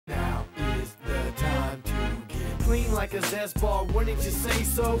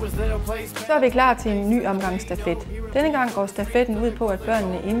Så er vi klar til en ny omgang stafet. Denne gang går stafetten ud på, at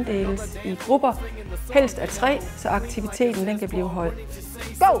børnene inddeles i grupper, helst af 3, så aktiviteten den kan blive høj.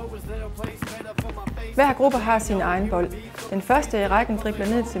 Go! Hver gruppe har sin egen bold. Den første i rækken dribler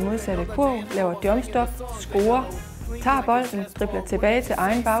ned til modsatte kurv, laver jumpstop, scorer, tager bolden, dribler tilbage til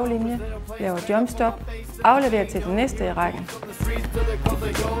egen baglinje, laver jumpstop, afleverer til den næste i rækken.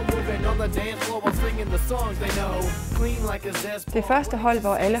 Det første hold,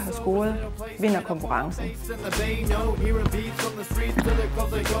 hvor alle har scoret, vinder konkurrencen.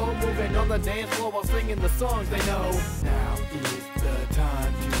 Now is the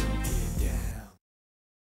time to